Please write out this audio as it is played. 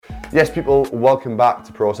Yes, people, welcome back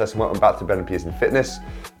to Process and welcome back to Brendan Pearson Fitness.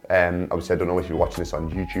 Obviously, I don't know if you're watching this on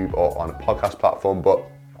YouTube or on a podcast platform, but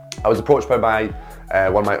I was approached by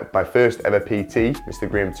one of my first ever PT, Mr.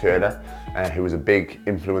 Graham Turner, who was a big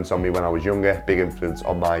influence on me when I was younger, big influence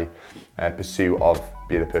on my pursuit of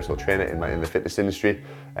being a personal trainer in the fitness industry.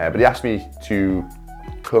 But he asked me to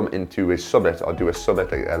come into a summit or do a summit,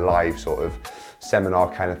 like a live sort of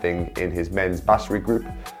seminar kind of thing in his men's mastery group.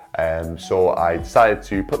 So I decided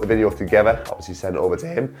to put the video together, obviously send it over to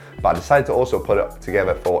him, but I decided to also put it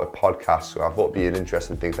together for a podcast. So I thought it'd be an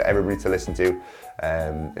interesting thing for everybody to listen to,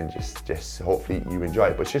 and just hopefully you enjoy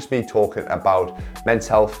it. But it's just me talking about men's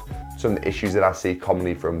health, some of the issues that I see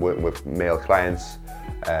commonly from working with male clients,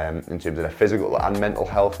 in terms of their physical and mental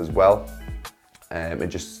health as well.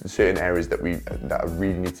 And just certain areas that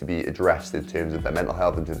really need to be addressed in terms of their mental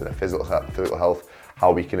health, in terms of their physical health,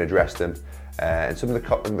 how we can address them, and some of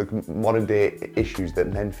the modern day issues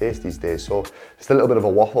that men face these days. So just a little bit of a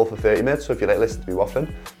waffle for 30 minutes. So if you like listening to me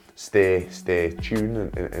waffling, stay tuned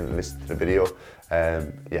and listen to the video.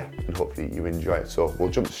 And hopefully you enjoy it. So we'll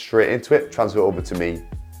jump straight into it, transfer over to me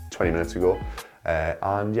 20 minutes ago,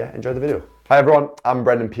 and enjoy the video. Hi everyone, I'm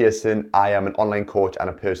Brendan Pearson. I am an online coach and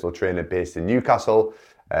a personal trainer based in Newcastle.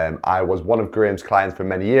 I was one of Graham's clients for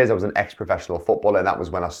many years. I was an ex-professional footballer, and that was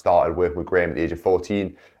when I started working with Graham at the age of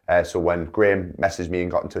 14. So when Graham messaged me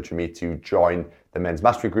and got in touch with me to join the men's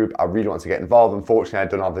mastery group, I really wanted to get involved. Unfortunately, I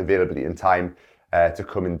don't have the availability and time to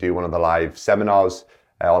come and do one of the live seminars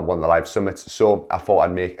on one of the live summits. So I thought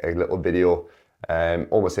I'd make a little video,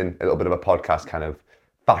 almost in a little bit of a podcast kind of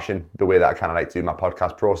fashion, the way that I kind of like to do my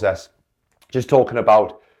podcast process. Just talking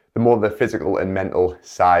about the physical and mental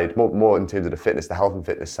side, more in terms of the fitness, the health and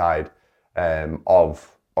fitness side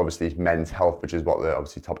of obviously men's health, which is what the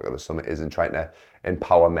obviously topic of the summit is, and trying to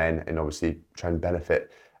empower men and obviously try and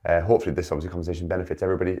benefit. Hopefully this obviously conversation benefits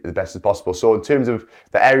everybody as best as possible. So in terms of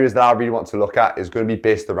the areas that I really want to look at is going to be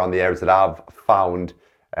based around the areas that I've found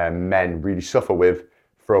men really suffer with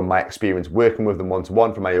from my experience working with them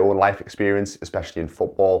one-to-one, from my own life experience, especially in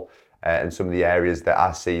football. And some of the areas that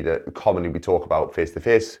I see that commonly we talk about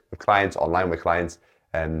face-to-face with clients, online with clients,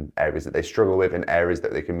 and areas that they struggle with and areas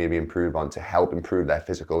that they can maybe improve on to help improve their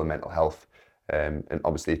physical and mental health. And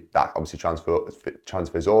obviously that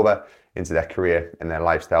transfers over into their career and their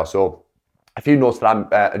lifestyle. So a few notes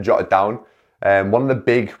that I jotted down.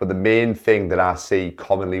 The main thing that I see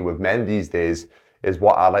commonly with men these days is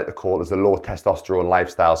what I like to call as the low testosterone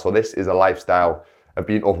lifestyle. So this is a lifestyle of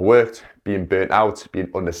being overworked, being burnt out, being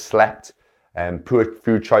underslept, poor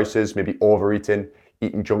food choices, maybe overeating,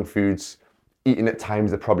 eating junk foods, eating at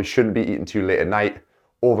times that probably shouldn't be, eating too late at night,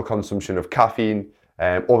 overconsumption of caffeine,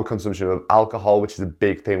 overconsumption of alcohol, which is a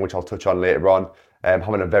big thing, which I'll touch on later on,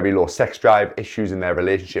 having a very low sex drive, issues in their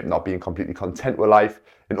relationship, not being completely content with life,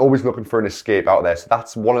 and always looking for an escape out there. So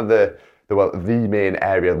that's one of the main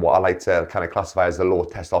area, what I like to kind of classify as the low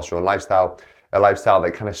testosterone lifestyle. A lifestyle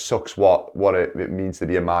that kind of sucks what it means to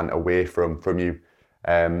be a man away from you.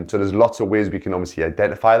 So there's lots of ways we can obviously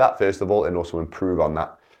identify that, first of all, and also improve on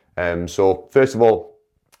that. So first of all,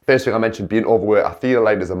 first thing I mentioned, being overweight. I feel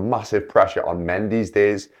like there's a massive pressure on men these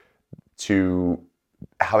days to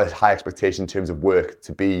have a high expectation in terms of work,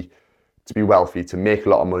 to be wealthy, to make a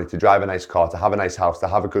lot of money, to drive a nice car, to have a nice house, to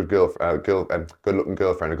have a good good-looking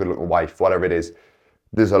girlfriend, a good-looking wife, whatever it is.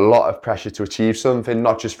 There's a lot of pressure to achieve something,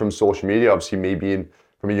 not just from social media. Obviously, maybe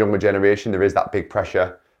from a younger generation, there is that big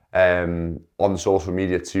pressure on social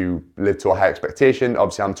media to live to a high expectation.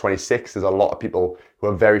 Obviously, I'm 26. There's a lot of people who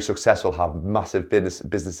are very successful, have massive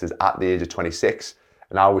businesses at the age of 26.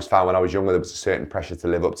 And I always found when I was younger, there was a certain pressure to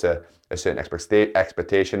live up to a certain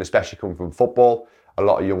expectation, especially coming from football. A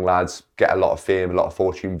lot of young lads get a lot of fame, a lot of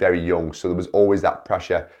fortune very young. So there was always that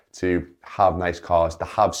pressure to have nice cars, to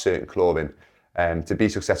have certain clothing, to be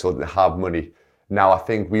successful, to have money. Now, I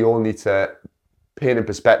think we all need to paint in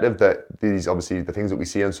perspective that these, obviously, the things that we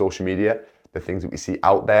see on social media, the things that we see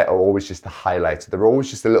out there are always just the highlights. They're always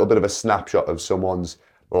just a little bit of a snapshot of someone's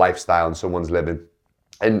lifestyle and someone's living,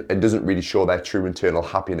 and doesn't really show their true internal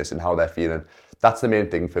happiness and how they're feeling. That's the main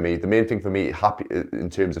thing for me. The main thing for me, happy in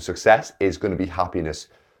terms of success, is going to be happiness.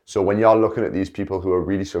 So when you're looking at these people who are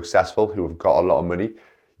really successful, who have got a lot of money,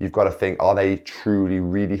 you've got to think, are they truly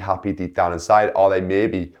really happy deep down inside? Are they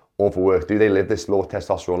maybe overworked? Do they live this low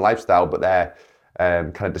testosterone lifestyle, but they're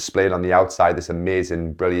kind of displayed on the outside this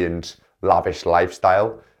amazing, brilliant, lavish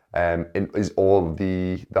lifestyle? Is all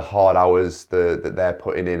the hard hours that they're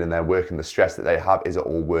putting in and their work and the stress that they have, is it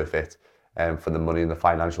all worth it for the money and the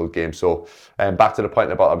financial game? So back to the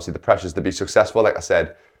point about obviously the pressures to be successful. Like I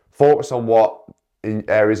said, focus on what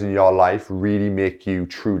areas in your life really make you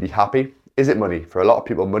truly happy. Is it money? For a lot of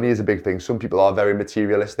people, money is a big thing. Some people are very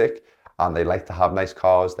materialistic and they like to have nice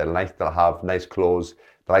cars, they like to have nice clothes,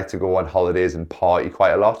 they like to go on holidays and party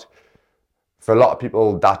quite a lot. For a lot of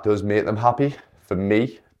people, that does make them happy. For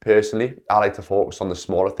me, personally, I like to focus on the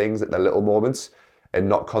smaller things, at the little moments, and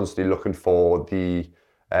not constantly looking for the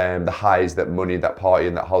highs that money, that party,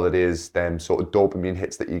 and that holidays, them sort of dopamine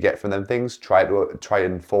hits that you get from them things. Try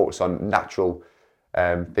and focus on natural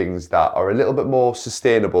things that are a little bit more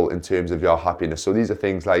sustainable in terms of your happiness. So these are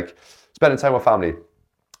things like spending time with family.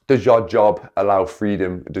 Does your job allow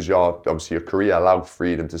freedom? Does obviously your career allow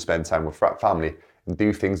freedom to spend time with family and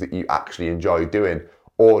do things that you actually enjoy doing,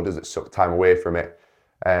 or does it suck time away from it?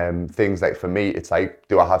 Things like, for me, it's like,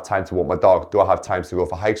 do I have time to walk my dog? Do I have time to go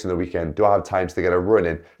for hikes on the weekend? Do I have time to get a run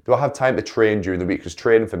in? Do I have time to train during the week? Because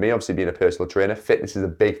training for me, obviously being a personal trainer, fitness is a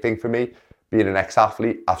big thing for me. Being an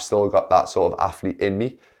ex-athlete, I've still got that sort of athlete in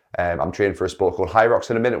me. I'm training for a sport called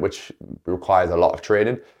Hyrox in a minute, which requires a lot of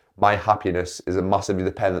training. My happiness is massively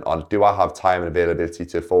dependent on, do I have time and availability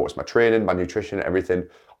to focus my training, my nutrition, everything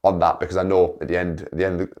on that? Because I know at the end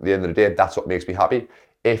of the day, that's what makes me happy.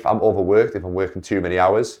 If I'm overworked, if I'm working too many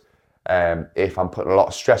hours, if I'm putting a lot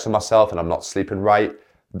of stress on myself and I'm not sleeping right,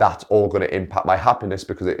 that's all going to impact my happiness,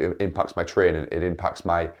 because it impacts my training. It impacts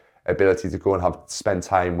my ability to go and spend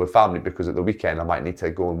time with family, because at the weekend I might need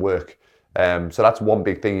to go and work. So that's one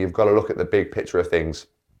big thing. You've got to look at the big picture of things,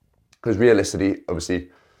 because realistically,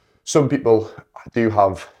 obviously, some people do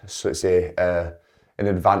have, so to say, an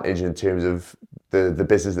advantage in terms of the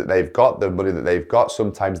business that they've got, the money that they've got.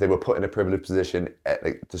 Sometimes they were put in a privileged position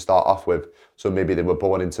to start off with. So maybe they were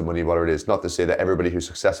born into money, whatever it is. Not to say that everybody who's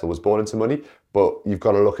successful was born into money, but you've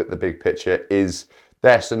got to look at the big picture. Is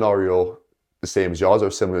their scenario the same as yours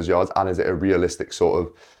or similar as yours? And is it a realistic sort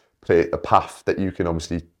of a path that you can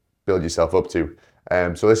obviously build yourself up to?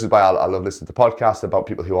 So this is why I love listening to podcasts about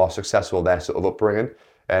people who are successful, their sort of upbringing.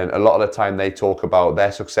 And a lot of the time they talk about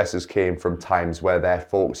their successes came from times where they're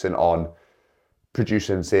focusing on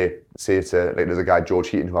producing, say to, like, there's a guy, George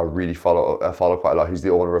Heaton, who I really follow quite a lot. He's the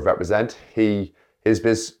owner of Represent. His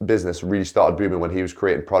business really started booming when he was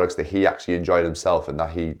creating products that he actually enjoyed himself and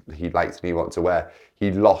that he liked and he wanted to wear.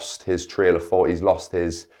 He lost his trail of thought. He's lost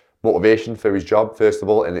his motivation for his job, first of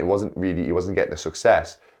all, and he wasn't getting the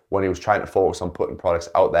success when he was trying to focus on putting products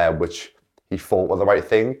out there which he thought were the right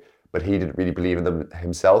thing, but he didn't really believe in them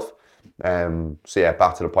himself. So yeah,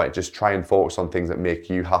 back to the point, just try and focus on things that make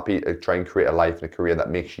you happy. Try and create a life and a career that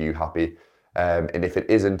makes you happy. And if it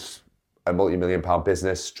isn't a multi-million-pound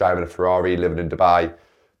business, driving a Ferrari, living in Dubai,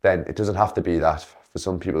 then it doesn't have to be that. For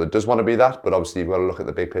some people, it does want to be that, but obviously you've got to look at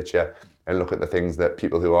the big picture and look at the things that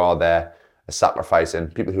people who are there are sacrificing.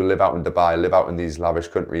 People who live out in Dubai, live out in these lavish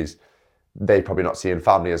countries, they probably not seeing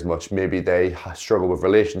family as much. Maybe they struggle with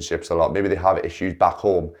relationships a lot. Maybe they have issues back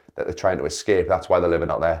home that they're trying to escape. That's why they're living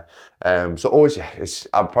out there. So always,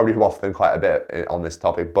 I'm probably waffling quite a bit on this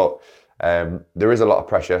topic, but there is a lot of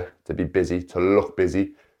pressure to be busy, to look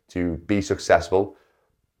busy, to be successful.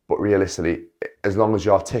 But realistically, as long as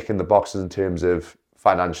you're ticking the boxes in terms of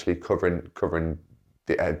financially covering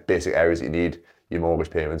the basic areas that you need, your mortgage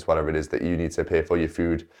payments, whatever it is that you need to pay for, your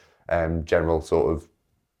food, general sort of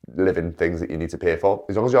living things that you need to pay for.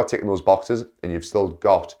 As long as you're ticking those boxes and you've still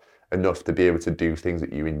got enough to be able to do things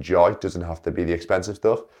that you enjoy, it doesn't have to be the expensive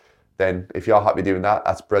stuff, then if you're happy doing that,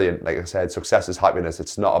 that's brilliant. Like I said, success is happiness.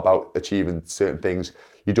 It's not about achieving certain things.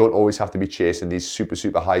 You don't always have to be chasing these super,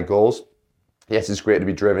 super high goals. Yes, it's great to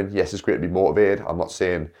be driven. Yes, it's great to be motivated. I'm not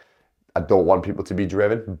saying I don't want people to be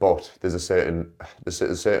driven, but there's a certain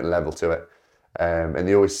level to it. And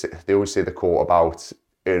they always say the quote about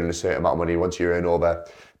earning a certain amount of money. Once you earn over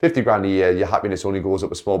 50 grand a year, your happiness only goes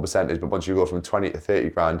up a small percentage. But once you go from 20 to 30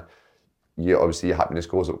 grand, obviously your happiness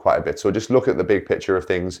goes up quite a bit. So just look at the big picture of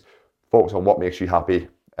things, focus on what makes you happy,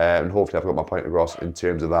 and hopefully I've got my point across in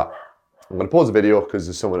terms of that. I'm going to pause the video because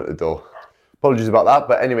there's someone at the door. Apologies about that.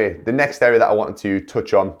 But anyway, the next area that I wanted to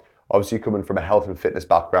touch on, obviously coming from a health and fitness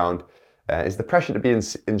background, is the pressure to be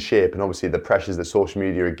in shape, and obviously the pressures that social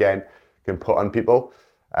media again can put on people.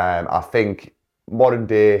 I think in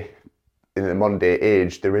the modern day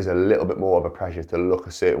age, there is a little bit more of a pressure to look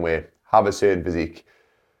a certain way, have a certain physique,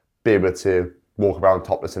 be able to walk around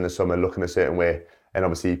topless in the summer, looking a certain way. And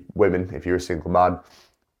obviously women, if you're a single man,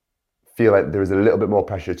 feel like there is a little bit more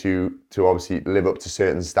pressure to obviously live up to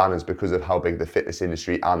certain standards because of how big the fitness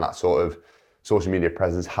industry and that sort of social media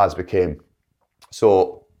presence has become.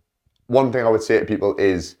 So one thing I would say to people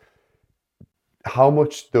is, how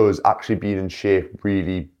much does actually being in shape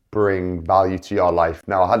really bring value to your life?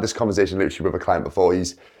 Now, I had this conversation literally with a client before.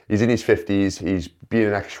 He's in his 50s, he's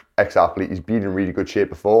been an ex-athlete, he's been in really good shape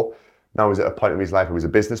before, Now he's at a point in his life where he's a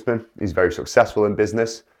businessman. He's very successful in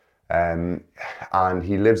business. And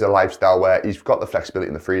he lives a lifestyle where he's got the flexibility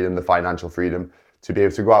and the freedom, the financial freedom to be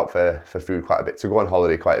able to go out for food quite a bit, to go on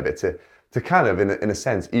holiday quite a bit, to kind of, in a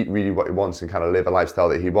sense, eat really what he wants and kind of live a lifestyle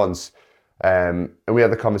that he wants. And we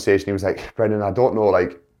had the conversation. He was like, Brendan, I don't know,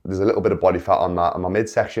 like, there's a little bit of body fat on my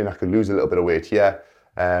midsection. I could lose a little bit of weight here.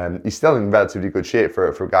 He's still in relatively good shape for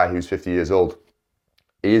a guy who's 50 years old.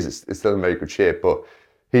 He is still in very good shape, but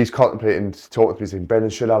he's contemplating talking to me, saying, Brendan,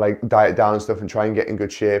 should I like diet down and stuff and try and get in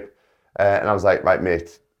good shape? And I was like, right,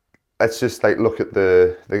 mate, let's just like look at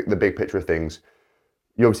the big picture of things.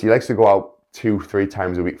 He obviously likes to go out 2-3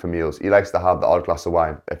 times a week for meals. He likes to have the odd glass of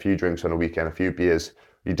wine, a few drinks on a weekend, a few beers.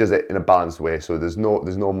 He does it in a balanced way, so there's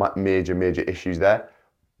no major issues there.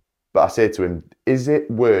 But I say to him, is it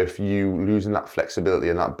worth you losing that flexibility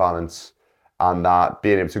and that balance and that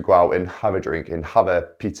being able to go out and have a drink and have a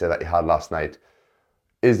pizza that you had last night?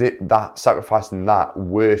 Is it that sacrificing that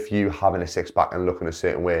worth you having a six pack and looking a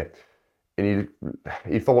certain way? And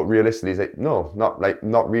he thought realistically, he's like, no,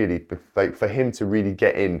 not really. But like for him to really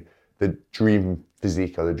get in the dream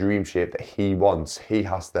physique or the dream shape that he wants, he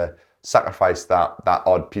has to sacrifice that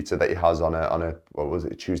odd pizza that he has on a what was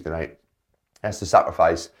it, Tuesday night. He has to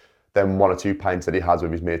sacrifice them 1 or 2 pints that he has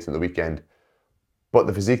with his mates on the weekend. But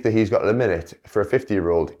the physique that he's got at the minute, for a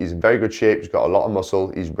 50-year-old, he's in very good shape, he's got a lot of muscle,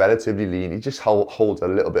 he's relatively lean, he just holds a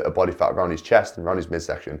little bit of body fat around his chest and around his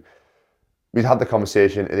midsection. We had the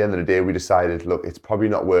conversation, at the end of the day, we decided, look, it's probably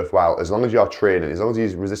not worthwhile. As long as you're training, as long as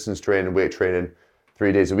he's resistance training, weight training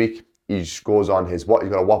 3 days a week, he just goes on he's got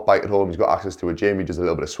a watt bike at home, he's got access to a gym, he does a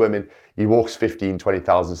little bit of swimming, he walks 15,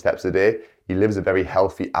 20,000 steps a day, he lives a very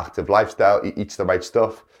healthy, active lifestyle, he eats the right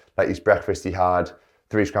stuff. Like his breakfast, he had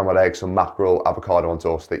 3 scrambled eggs, some mackerel, avocado on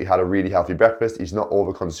toast. That he had a really healthy breakfast. He's not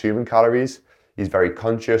over consuming calories. He's very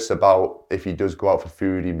conscious about if he does go out for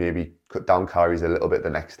food, he maybe cut down calories a little bit the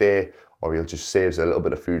next day, or he'll just saves a little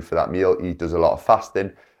bit of food for that meal. He does a lot of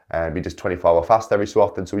fasting. He does 24-hour fast every so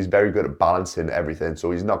often, so he's very good at balancing everything.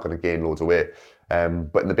 So he's not going to gain loads of weight.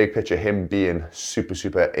 But in the big picture, him being super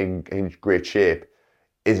in great shape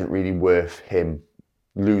isn't really worth him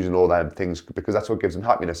losing all them things, because that's what gives him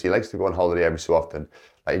happiness. He likes to go on holiday every so often.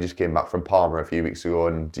 Like he just came back from Palma a few weeks ago,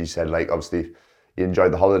 and he said, like, obviously he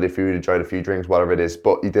enjoyed the holiday food, enjoyed a few drinks, whatever it is,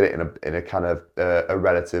 but he did it in a kind of a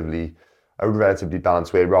relatively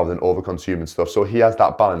balanced way rather than over consuming stuff. So he has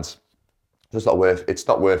that balance. It's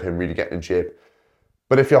not worth him really getting in shape.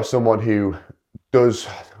 But if you're someone who does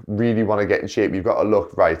really want to get in shape, you've got to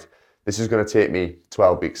look, right, this is going to take me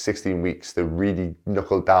 12 weeks, 16 weeks to really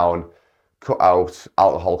knuckle down, cut out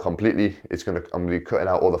alcohol completely. I'm going to be cutting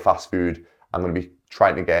out all the fast food. I'm going to be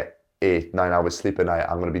trying to get 8-9 hours sleep a night.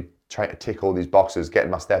 I'm going to be trying to tick all these boxes, getting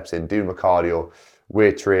my steps in, doing my cardio,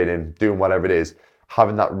 weight training, doing whatever it is.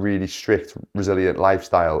 Having that really strict, resilient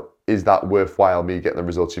lifestyle, is that worthwhile me getting the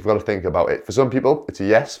results? You've got to think about it. For some people, it's a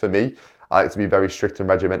yes. For me, I like to be very strict and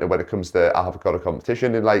regimented when it comes to, I have got a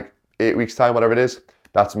competition in like 8 weeks time, whatever it is.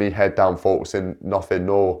 That's me head down, focusing, nothing,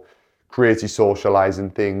 no crazy socializing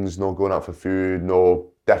things, no going out for food,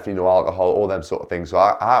 definitely no alcohol, all them sort of things.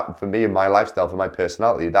 So for me and my lifestyle, for my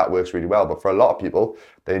personality, that works really well. But for a lot of people,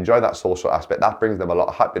 they enjoy that social aspect. That brings them a lot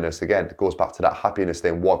of happiness. Again, it goes back to that happiness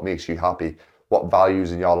thing. What makes you happy? What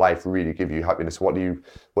values in your life really give you happiness? What do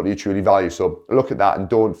you truly value? So look at that and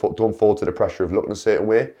don't fall to the pressure of looking a certain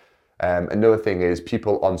way. Another thing is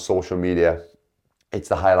people on social media, it's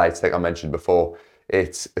the highlights like I mentioned before.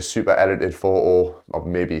 It's a super edited photo, or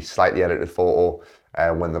maybe slightly edited photo,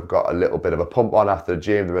 when they've got a little bit of a pump on after the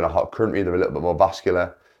gym, they're in a hot country, they're a little bit more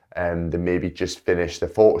vascular, and they maybe just finished the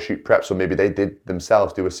photo shoot prep, so maybe they did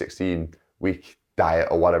themselves do a 16-week diet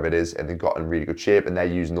or whatever it is, and they got in really good shape, and they're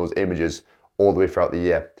using those images all the way throughout the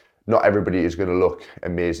year. Not everybody is going to look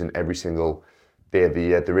amazing every single day of the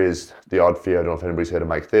year. There is the odd few. I don't know if anybody's heard of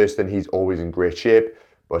Mike Thurston. He's always in great shape,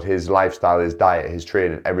 but his lifestyle, his diet, his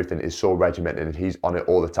training, everything is so regimented, and he's on it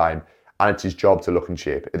all the time. And it's his job to look in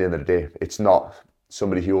shape. At the end of the day, it's not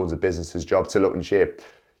somebody who owns a business's job to look in shape.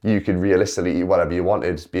 You can realistically eat whatever you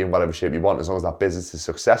wanted, be in whatever shape you want. As long as that business is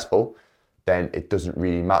successful, then it doesn't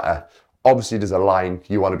really matter. Obviously, there's a line.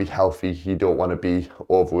 You want to be healthy. You don't want to be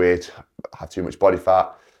overweight, have too much body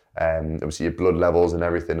fat. Obviously, your blood levels and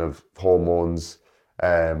everything of hormones,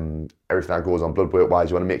 everything that goes on blood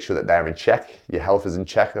work-wise, you want to make sure that they're in check. Your health is in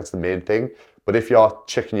check. That's the main thing. But if you're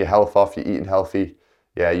checking your health off, you're eating healthy,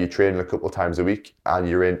 yeah, you're training a couple of times a week, and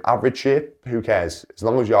you're in average shape, who cares? As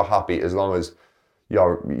long as you're happy, as long as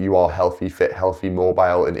you are healthy, fit, healthy,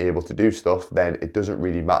 mobile, and able to do stuff, then it doesn't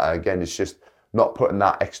really matter. Again, it's just not putting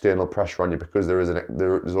that external pressure on you, because there's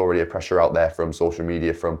already a pressure out there from social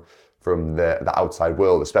media, from from the outside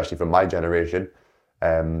world, especially from my generation.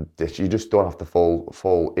 That you just don't have to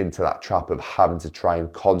fall into that trap of having to try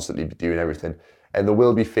and constantly be doing everything. And there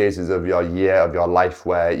will be phases of your year, of your life,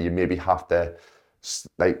 where you maybe have to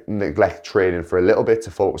like neglect training for a little bit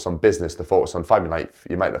to focus on business, to focus on family life.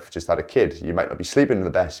 You might have just had a kid. You might not be sleeping the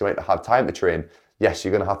best. You might not have time to train. Yes,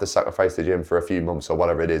 you're going to have to sacrifice the gym for a few months or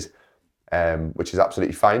whatever it is, which is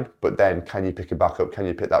absolutely fine. But then can you pick it back up? Can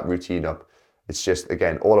you pick that routine up? It's just,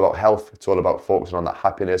 again, all about health. It's all about focusing on that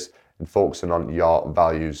happiness and focusing on your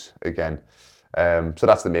values again. So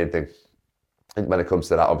that's the main thing. And when it comes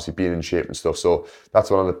to that, obviously being in shape and stuff. So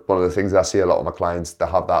that's one of the things that I see a lot of my clients. They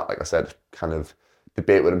have that, like I said, kind of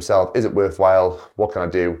debate with themselves. Is it worthwhile? What can I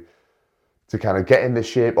do to kind of get in this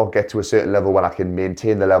shape or get to a certain level when I can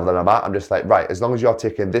maintain the level that I'm at? I'm just like, right, as long as you're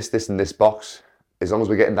ticking this, and this box, as long as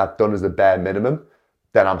we're getting that done as the bare minimum,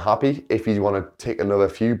 then I'm happy. If you want to take another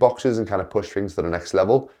few boxes and kind of push things to the next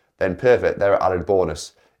level, then perfect. They're an added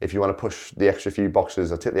bonus. If you want to push the extra few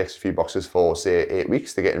boxes or tick the extra few boxes for, say, 8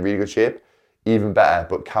 weeks to get in really good shape, even better.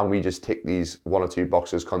 But can we just tick these 1 or 2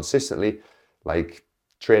 boxes consistently, like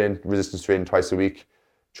training, resistance training twice a week,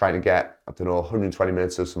 trying to get, 120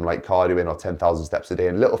 minutes of some light cardio in or 10,000 steps a day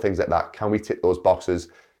and little things like that. Can we tick those boxes?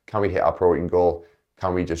 Can we hit our protein goal?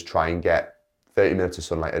 Can we just try and get 30 minutes of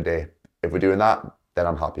sunlight a day? If we're doing that, then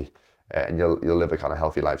I'm happy. And you'll live a kind of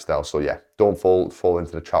healthy lifestyle. So yeah, don't fall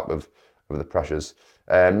into the trap of the pressures.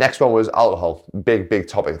 Next one was alcohol. Big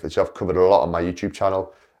topic that I've covered a lot on my YouTube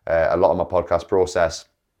channel, a lot on my podcast process.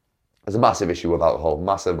 There's a massive issue with alcohol,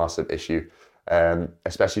 massive issue.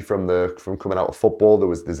 Especially from coming out of football,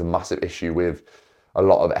 there's a massive issue with a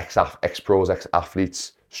lot of ex-pros,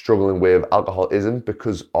 ex-athletes struggling with alcoholism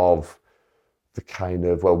because of the kind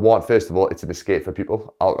of, first of all, it's an escape for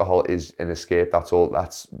people. Alcohol is an escape. That's all.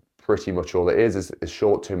 That's pretty much all it is a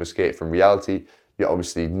short-term escape from reality. You're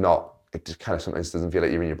obviously not, it just kind of sometimes doesn't feel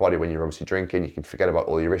like you're in your body when you're obviously drinking. You can forget about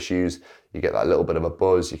all your issues. You get that little bit of a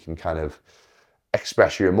buzz. You can kind of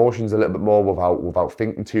express your emotions a little bit more without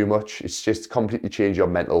thinking too much. It's just completely changed your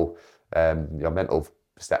mental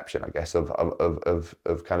perception, I guess,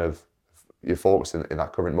 of kind of your focus in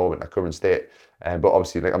that current moment, that current state. But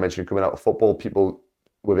obviously, like I mentioned, coming out of football, people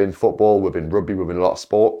within football, within rugby, within a lot of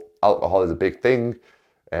sport, alcohol is a big thing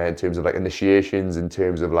in terms of like initiations, in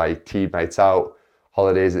terms of like team nights out,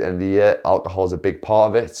 holidays at the end of the year. Alcohol is a big part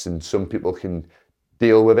of it, and some people can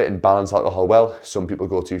deal with it and balance alcohol well. Some people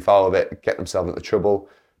go too far with it, get themselves into trouble,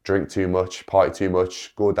 drink too much, party too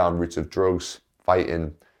much, go down routes of drugs,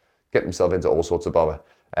 fighting, get themselves into all sorts of bother.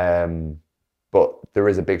 But there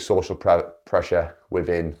is a big social pressure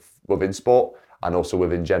within sport and also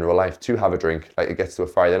within general life to have a drink. Like it gets to a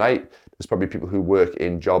Friday night, there's probably people who work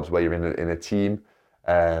in jobs where you're in a team.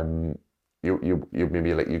 You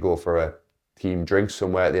maybe like you go for a team drink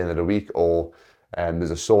somewhere at the end of the week, or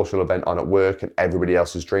there's a social event on at work and everybody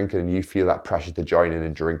else is drinking and you feel that pressure to join in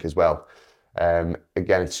and drink as well.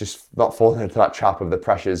 Again, it's just not falling into that trap of the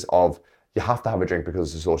pressures of you have to have a drink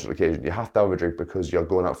because it's a social occasion. You have to have a drink because you're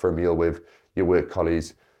going out for a meal with your work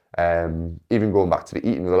colleagues. Even going back to the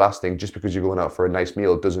eating, the last thing, just because you're going out for a nice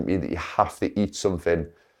meal doesn't mean that you have to eat something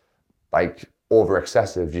like over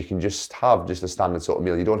excessive. You can just have just a standard sort of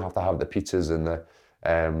meal. You don't have to have the pizzas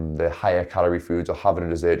and the higher calorie foods or having a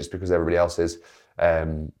dessert just because everybody else is.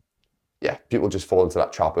 People just fall into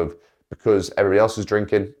that trap of because everybody else is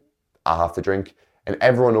drinking, I have to drink. And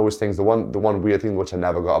everyone always thinks the one weird thing which I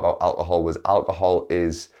never got about alcohol was alcohol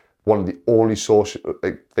is one of the only social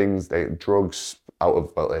things, drugs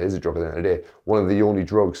it is a drug at the end of the day, one of the only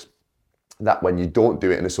drugs that when you don't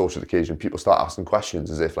do it in a social occasion, people start asking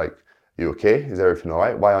questions as if like, you okay? Is everything all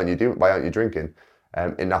right? Why aren't you drinking?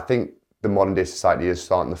 And I think the modern day society is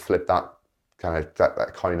starting to flip that kind of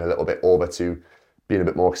that coin a little bit over to being a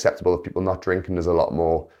bit more acceptable of people not drinking. There's a lot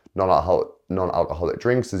more non-alcoholic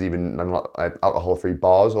drinks. There's even alcohol-free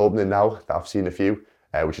bars opening now that I've seen a few,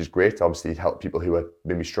 which is great. Obviously, to help people who are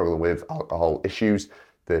maybe struggling with alcohol issues,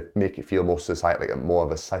 to make it feel more more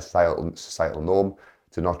of a societal norm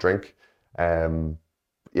to not drink.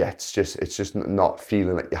 It's just not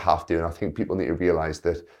feeling like you have to. And I think people need to realise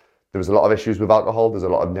that there's a lot of issues with alcohol. There's a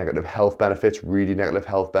lot of negative health benefits, really negative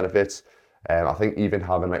health benefits. I think even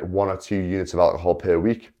having like 1 or 2 units of alcohol per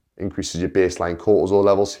week increases your baseline cortisol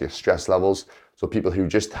levels, your stress levels. So people who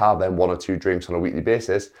just have them 1 or 2 drinks on a weekly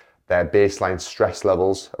basis, their baseline stress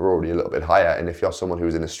levels are already a little bit higher. And if you're someone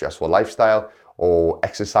who's in a stressful lifestyle or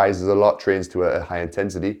exercises a lot, trains to a high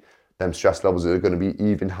intensity, then stress levels are going to be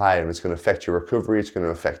even higher, and it's going to affect your recovery. It's going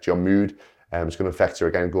to affect your mood. It's going to affect your,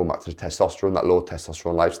 again, going back to the testosterone, that low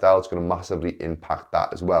testosterone lifestyle. It's going to massively impact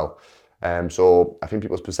that as well. So I think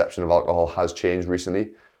people's perception of alcohol has changed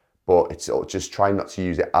recently. but it's just trying not to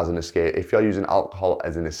use it as an escape. If you're using alcohol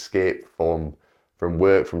as an escape from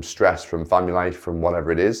work, from stress, from family life, from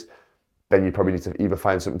whatever it is, then you probably need to either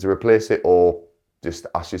find something to replace it or just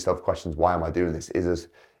ask yourself questions. Why am I doing this? Is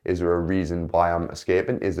there a reason why I'm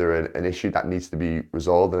escaping? Is there an issue that needs to be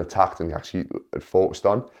resolved and attacked and actually focused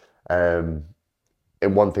on?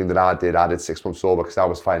 And one thing that I did 6 months sober because I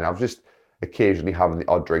was fine. I was just occasionally having the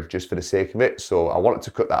odd drink just for the sake of it. So I wanted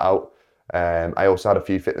to cut that out. I also had a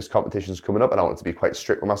few fitness competitions coming up and I wanted to be quite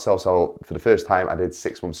strict with myself. So for the first time, I did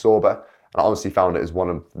 6 months sober. And I honestly found it as one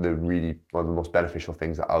of the most beneficial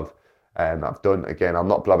things that I've done. Again, I'm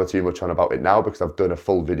not blabber too much on about it now because I've done a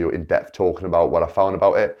full video in depth talking about what I found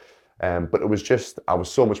about it. But it was just, I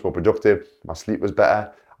was so much more productive. My sleep was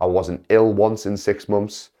better. I wasn't ill once in 6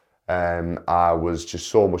 months. I was just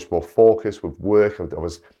so much more focused with work. I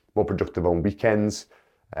was more productive on weekends.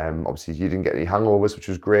 Obviously, you didn't get any hangovers, which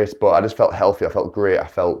was great, but I just felt healthy. I felt great. I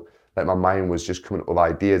felt like my mind was just coming up with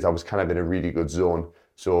ideas. I was kind of in a really good zone.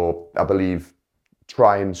 So I believe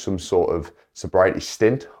trying some sort of sobriety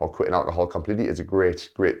stint or quitting alcohol completely is a great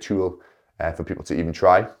tool for people to even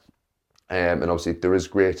try. And obviously, there is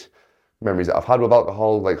great memories that I've had with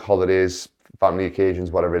alcohol, like holidays, family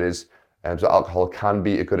occasions, whatever it is. So alcohol can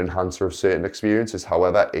be a good enhancer of certain experiences.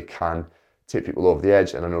 However, it can tip people over the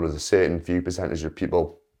edge. And I know there's a certain few percentage of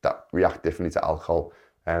people that react differently to alcohol.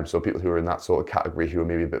 So people who are in that sort of category who are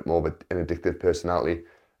maybe a bit more of an addictive personality,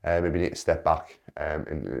 maybe need to step back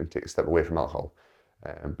and take a step away from alcohol.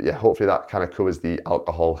 But yeah, hopefully that kind of covers the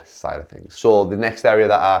alcohol side of things. So the next area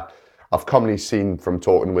that I've commonly seen from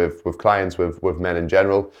talking with clients, with men in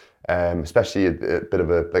general, especially a bit of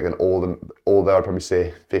an older, I'd probably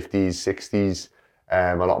say 50s, 60s.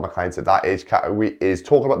 A lot of my clients at that age category is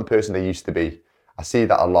talking about the person they used to be. I see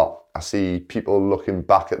that a lot. I see people looking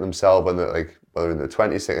back at themselves when they're whether in their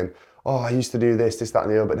 20s thinking, oh, I used to do this, that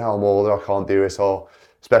and the other, but now I'm older, I can't do this. Or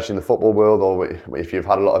especially in the football world, or if you've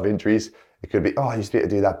had a lot of injuries, it could be, oh, I used to be able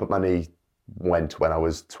to do that, but my knee went when I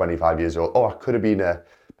was 25 years old. Oh, I could have been a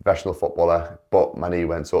professional footballer, but my knee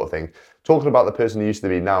went, sort of thing. Talking about the person you used to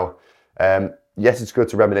be now, yes, it's good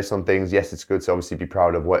to reminisce on things. Yes, it's good to obviously be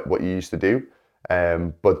proud of what you used to do.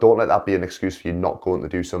 But don't let that be an excuse for you not going to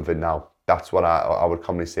do something now. That's what I would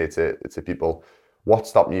commonly say to people.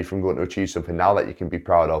 What's stopping you from going to achieve something now that you can be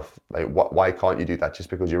proud of? Like, why can't you do that?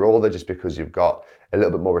 Just because you're older, just because you've got a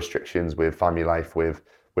little bit more restrictions with family life, with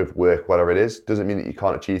work, whatever it is, doesn't mean that you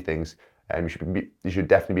can't achieve things. You should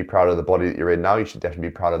definitely be proud of the body that you're in now. You should definitely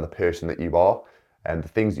be proud of the person that you are. And the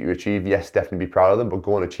things that you achieve, yes, definitely be proud of them, but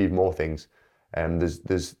go and achieve more things. And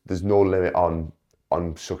there's no limit on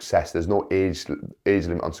success. There's no age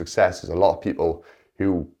limit on success. There's a lot of people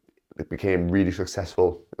who became really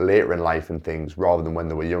successful later in life and things rather than when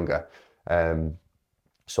they were younger.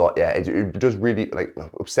 So yeah, it does really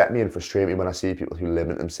upset me and frustrate me when I see people who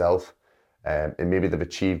limit themselves. And maybe they've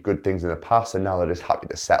achieved good things in the past and now they're just happy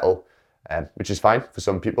to settle, which is fine for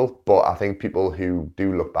some people. But I think people who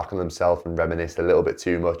do look back on themselves and reminisce a little bit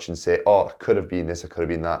too much and say, oh, I could have been this, I could have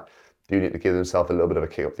been that, do need to give themselves a little bit of a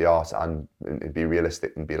kick up the arse and be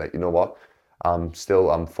realistic and be like, you know what? I'm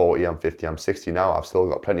 40, I'm 50, I'm 60 now. I've still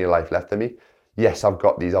got plenty of life left in me. Yes, I've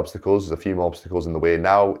got these obstacles. There's a few more obstacles in the way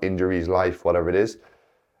now, injuries, life, whatever it is.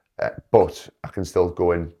 But I can still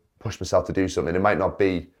go and push myself to do something. You might not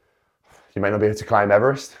be able to climb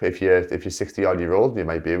Everest if you're 60 odd year old. You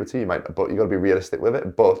might be able to. But you got to be realistic with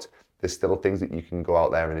it. But there's still things that you can go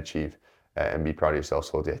out there and achieve and be proud of yourself.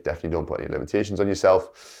 So yeah, definitely don't put any limitations on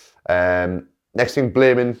yourself. Next thing,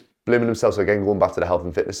 blaming themselves. So again, going back to the health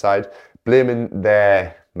and fitness side, blaming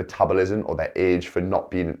their metabolism or their age for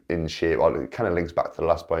not being in shape. Or it kind of links back to the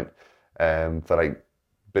last point. For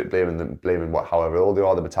blaming however old they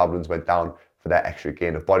are, the metabolism went down for their extra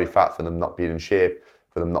gain of body fat, for them not being in shape,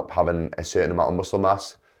 for them not having a certain amount of muscle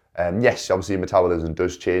mass. Yes, obviously metabolism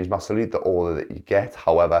does change massively the older that you get.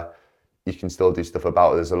 However, you can still do stuff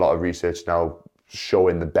about it. There's a lot of research now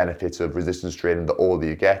showing the benefits of resistance training the older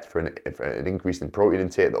you get, for an increase in protein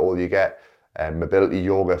intake the older you get. Mobility,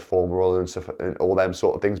 yoga, foam roller and stuff, and all them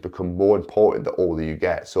sort of things become more important the older you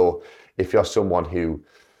get. So if you're someone who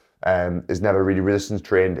is never really resistance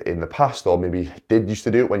trained in the past, or maybe used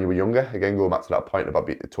to do it when you were younger, again, going back to that point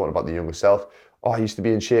about talking about the younger self, oh, I used to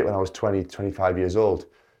be in shape when I was 20, 25 years old.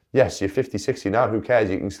 Yes, you're 50, 60 now, who cares?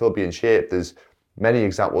 You can still be in shape. There's many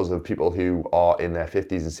examples of people who are in their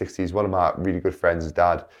 50s and 60s. One of my really good friends'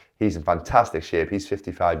 dad, he's in fantastic shape. He's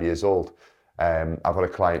 55 years old. I've got a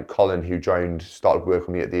client, Colin, who started working with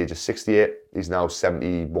me at the age of 68. He's now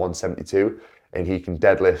 71, 72, and he can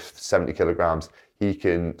deadlift 70 kilograms. He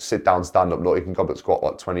can sit down, stand up, he can goblet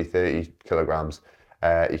squat 20, 30 kilograms.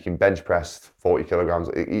 He can bench press 40 kilograms.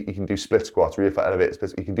 He can do split squats, rear flat elevated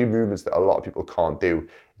splits. He can do movements that a lot of people can't do.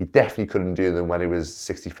 He definitely couldn't do them when he was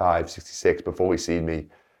 65, 66, before he seen me.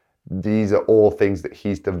 These are all things that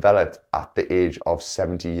he's developed at the age of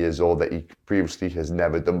 70 years old that he previously has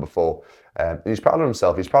never done before. And he's proud of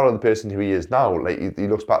himself. He's proud of the person who he is now. Like he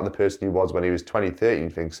looks back at the person he was when he was 20, 30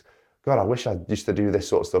 and thinks, God, I wish I used to do this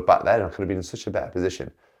sort of stuff back then. I could have been in such a better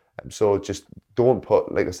position. So just don't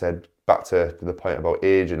put, like I said, back to the point about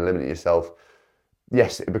age and limiting yourself.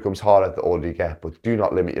 Yes, it becomes harder the older you get, but do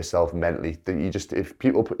not limit yourself mentally.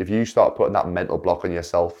 If you start putting that mental block on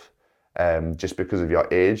yourself, just because of your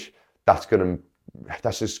age, that's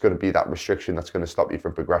just gonna be that restriction that's gonna stop you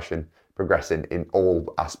from progressing in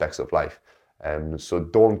all aspects of life. So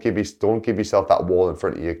don't give yourself that wall in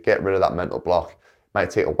front of you. Get rid of that mental block. It might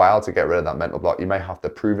take a while to get rid of that mental block. You might have to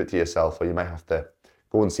prove it to yourself, or you might have to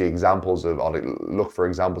go and see examples of, or look for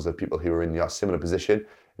examples of people who are in your similar position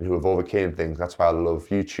and who have overcame things. That's why I love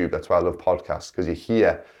YouTube. That's why I love podcasts, because you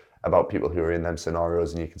hear about people who are in them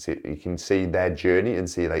scenarios, and you can see their journey and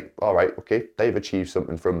see like, all right, okay, they've achieved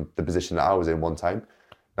something from the position that I was in one time.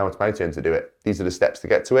 Now it's my turn to do it. These are the steps to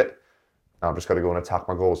get to it. Now I've just got to go and attack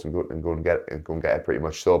my goals and go and get it pretty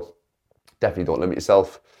much. So definitely don't limit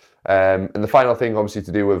yourself. And the final thing, obviously,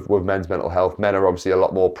 to do with men's mental health, men are obviously a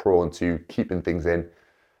lot more prone to keeping things in.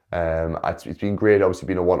 It's been great, obviously,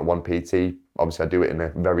 being a one-to-one PT. Obviously, I do it in a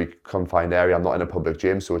very confined area. I'm not in a public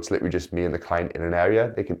gym, so it's literally just me and the client in an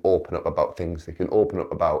area. They can open up about things. They can open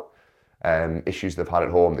up about issues they've had at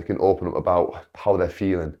home. They can open up about how they're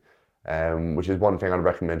feeling, which is one thing I'd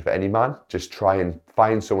recommend for any man. Just try and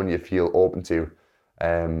find someone you feel open to.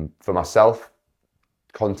 For myself,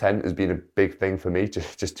 content has been a big thing for me.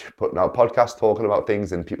 Just putting out podcasts, talking about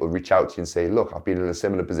things, and people reach out to you and say, look, I've been in a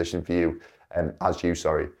similar position for you, as you,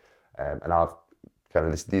 sorry. And I've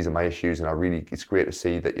these are my issues, and it's great to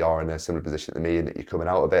see that you're in a similar position to me and that you're coming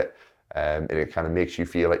out of it. And it kind of makes you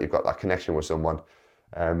feel like you've got that connection with someone.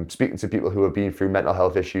 Speaking to people who have been through mental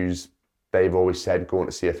health issues, they've always said going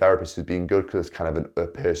to see a therapist has been good, because it's kind of a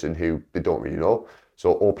person who they don't really know.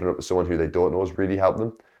 So opening up to someone who they don't know has really helped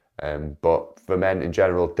them. But for men in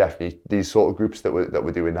general, definitely these sort of groups that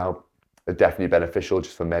we're doing now are definitely beneficial,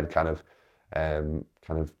 just for men kind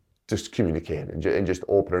of just communicating and just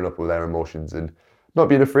opening up with their emotions and not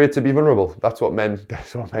being afraid to be vulnerable. That's what men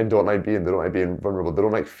don't like being. They don't like being vulnerable. They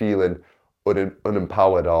don't like feeling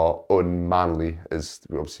unempowered or unmanly, as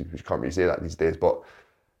obviously you can't really say that these days. But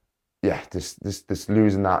yeah, this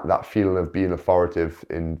losing that feeling of being authoritative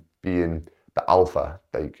and being the alpha.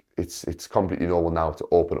 Like it's completely normal now to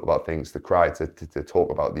open up about things, to cry, to talk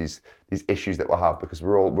about these issues that we have, because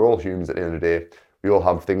we're all humans at the end of the day. We all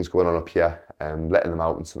have things going on up here, and letting them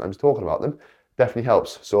out and sometimes talking about them definitely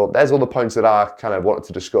helps. So there's all the points that I kind of wanted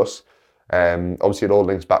to discuss. Obviously, it all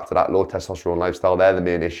links back to that low testosterone lifestyle. They're the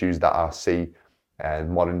main issues that I see in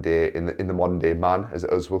the modern day man,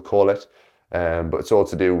 as we'll call it. But it's all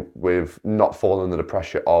to do with not falling under the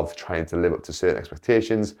pressure of trying to live up to certain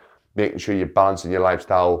expectations, making sure you're balancing your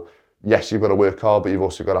lifestyle. Yes, you've got to work hard, but you've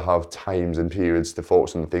also got to have times and periods to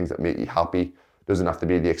focus on the things that make you happy. It doesn't have to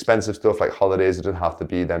be the expensive stuff like holidays. It doesn't have to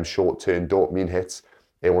be them short-term dopamine hits.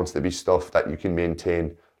 It wants to be stuff that you can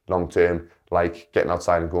maintain long-term, like getting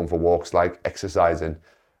outside and going for walks, like exercising,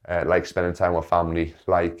 like spending time with family.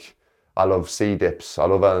 Like, I love sea dips. I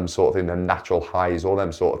love them sort of thing, the natural highs. All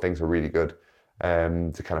them sort of things are really good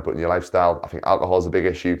to kind of put in your lifestyle. I think alcohol is a big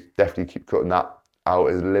issue. Definitely keep cutting that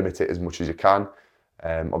out, limit it as much as you can.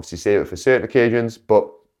 Obviously save it for certain occasions,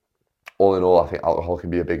 but all in all, I think alcohol can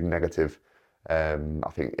be a big negative.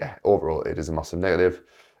 I think, yeah, overall it is a massive negative.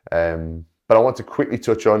 But I want to quickly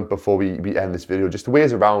touch on, before we end this video, just the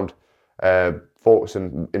ways around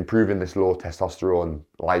focusing, improving this low testosterone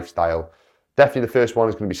lifestyle. Definitely the first one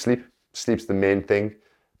is going to be sleep. Sleep's the main thing.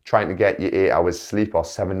 Trying to get your 8 hours sleep, or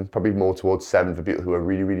 7, probably more towards 7 for people who are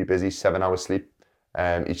really, really busy, 7 hours sleep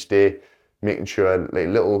each day. Making sure like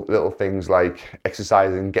little things like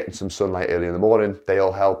exercising, getting some sunlight early in the morning, they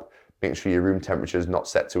all help. Making sure your room temperature is not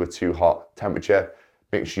set to a too hot temperature.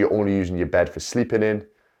 Making sure you're only using your bed for sleeping in.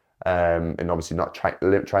 And obviously not trying to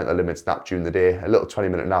limit nap during the day. A little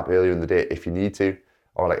 20-minute nap earlier in the day if you need to,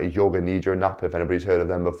 or like a yoga nidra nap, if anybody's heard of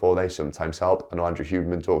them before. They sometimes help. I know Andrew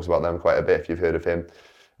Huberman talks about them quite a bit if you've heard of him.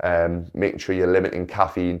 Making sure you're limiting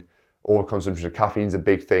caffeine. Overconsumption of caffeine is a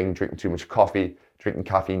big thing. Drinking too much coffee, drinking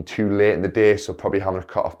caffeine too late in the day, so probably having a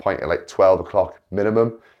cut-off point at like 12 o'clock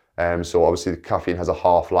minimum. So obviously the caffeine has a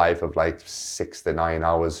half-life of like 6 to 9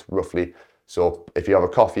 hours roughly. So if you have a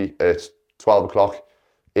coffee at 12 o'clock,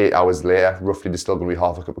 8 hours later, roughly there's still going to be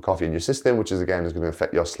half a cup of coffee in your system, which is again is going to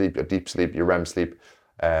affect your sleep, your deep sleep, your REM sleep,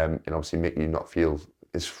 and obviously make you not feel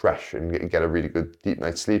is fresh and get a really good deep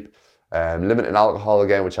night's sleep. Limiting alcohol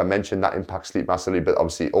again, which I mentioned, that impacts sleep massively, but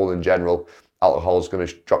obviously all in general, alcohol is going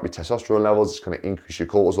to drop your testosterone levels, it's going to increase your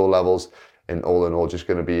cortisol levels, and all in all just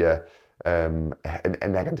going to be a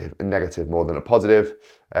negative more than a positive.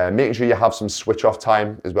 Making sure you have some switch off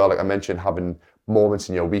time as well, like I mentioned, having moments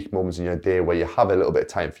in your week, moments in your day where you have a little bit of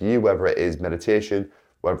time for you, whether it is meditation,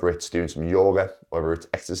 whether it's doing some yoga, whether it's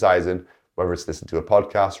exercising, whether it's listening to a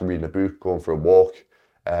podcast, reading a book, going for a walk,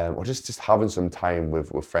 or just having some time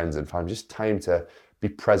with friends and family, just time to be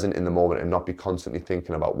present in the moment and not be constantly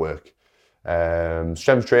thinking about work.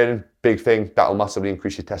 Strength training, big thing, that'll massively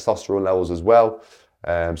increase your testosterone levels as well.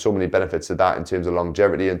 So many benefits of that in terms of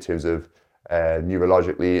longevity, in terms of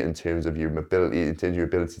neurologically, in terms of your mobility, in terms of your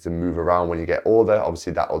ability to move around when you get older.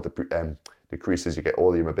 Obviously that will decreases, you get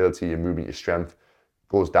older, your mobility, your movement, your strength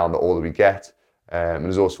goes down the older we get. And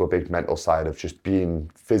there's also a big mental side of just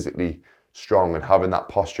being physically strong and having that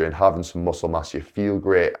posture and having some muscle mass. You feel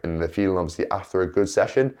great, and the feeling obviously after a good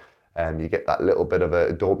session, you get that little bit of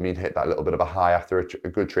a dopamine hit, that little bit of a high after a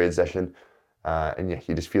good training session, and yeah,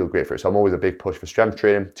 you just feel great for it. So I'm always a big push for strength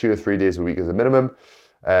training, 2 or 3 days a week as a minimum,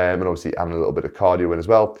 and obviously adding a little bit of cardio in as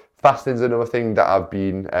well. Fasting is another thing that I've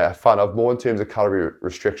been a fan of, more in terms of calorie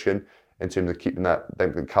restriction, in terms of keeping that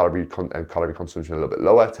calorie consumption a little bit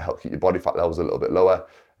lower to help keep your body fat levels a little bit lower.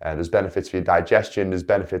 There's benefits for your digestion, there's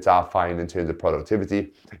benefits I find in terms of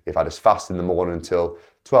productivity. If I just fast in the morning until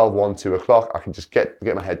 12, 1, 2 o'clock, I can just get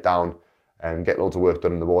my head down and get loads of work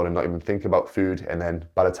done in the morning, not even think about food. And then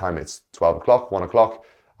by the time it's 12 o'clock, 1 o'clock,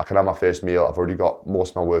 I can have my first meal. I've already got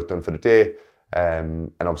most of my work done for the day.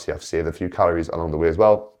 And obviously I've saved a few calories along the way as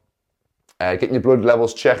well. Getting your blood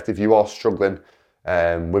levels checked if you are struggling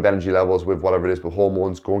with energy levels, with whatever it is, with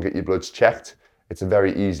hormones, go and get your bloods checked. It's a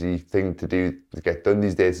very easy thing to do, to get done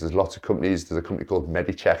these days. There's lots of companies. There's a company called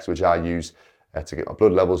MediChecks, which I use to get my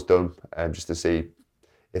blood levels done, just to see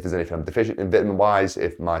if there's anything I'm deficient in vitamin-wise,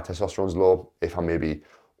 if my testosterone's low, if I'm maybe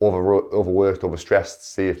overworked, overstressed,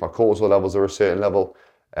 see if my cortisol levels are a certain level.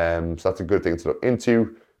 So that's a good thing to look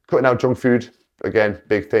into. Cutting out junk food, again,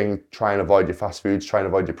 big thing. Try and avoid your fast foods, try and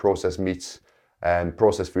avoid your processed meats and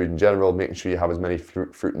processed food in general, making sure you have as many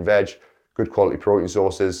fruit and veg, good quality protein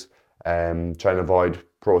sources. Try and avoid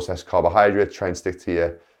processed carbohydrates, try and stick to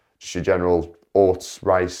your general oats,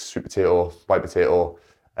 rice, sweet potato, white potato,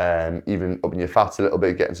 even upping your fats a little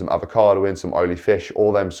bit, getting some avocado in, some oily fish,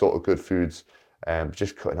 all them sort of good foods,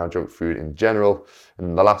 just cutting out junk food in general.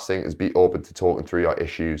 And the last thing is be open to talking through your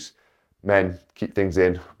issues. Men, keep things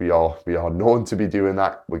in. We are known to be doing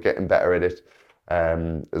that. We're getting better at it.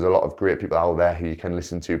 There's a lot of great people out there who you can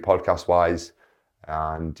listen to podcast-wise,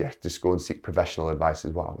 and yeah, just go and seek professional advice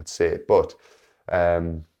is what I would say. But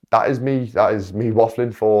that is me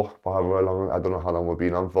waffling for however long. I don't know how long we've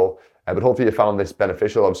been on for, but hopefully you found this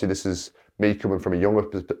beneficial. Obviously this is me coming from a younger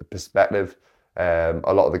perspective.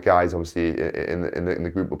 A lot of the guys obviously in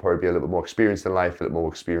the group will probably be a little bit more experienced in life, a little more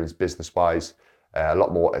experienced business-wise, a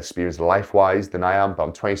lot more experienced life-wise than I am, but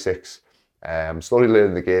I'm 26. Slowly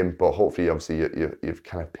learning the game, but hopefully obviously you've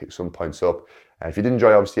kind of picked some points up. If you did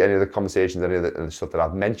enjoy obviously any of the conversations, any of the stuff that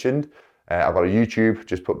I've mentioned, I've got a YouTube,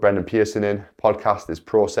 just put Brendan Pearson in, podcast is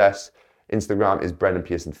Process, Instagram is Brendan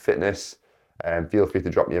Pearson Fitness. Feel free to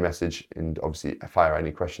drop me a message and obviously fire any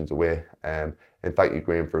questions away. And thank you,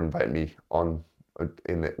 Graham, for inviting me on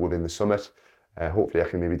within the summit. Hopefully I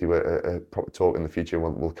can maybe do a proper talk in the future.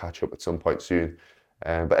 We'll catch up at some point soon.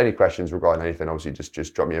 But any questions regarding anything, obviously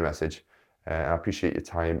just drop me a message. I appreciate your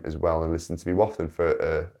time as well and listening to me waffling for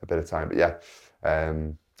a bit of time. But yeah,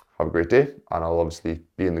 have a great day, and I'll obviously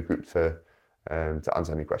be in the group to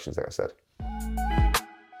answer any questions, like I said.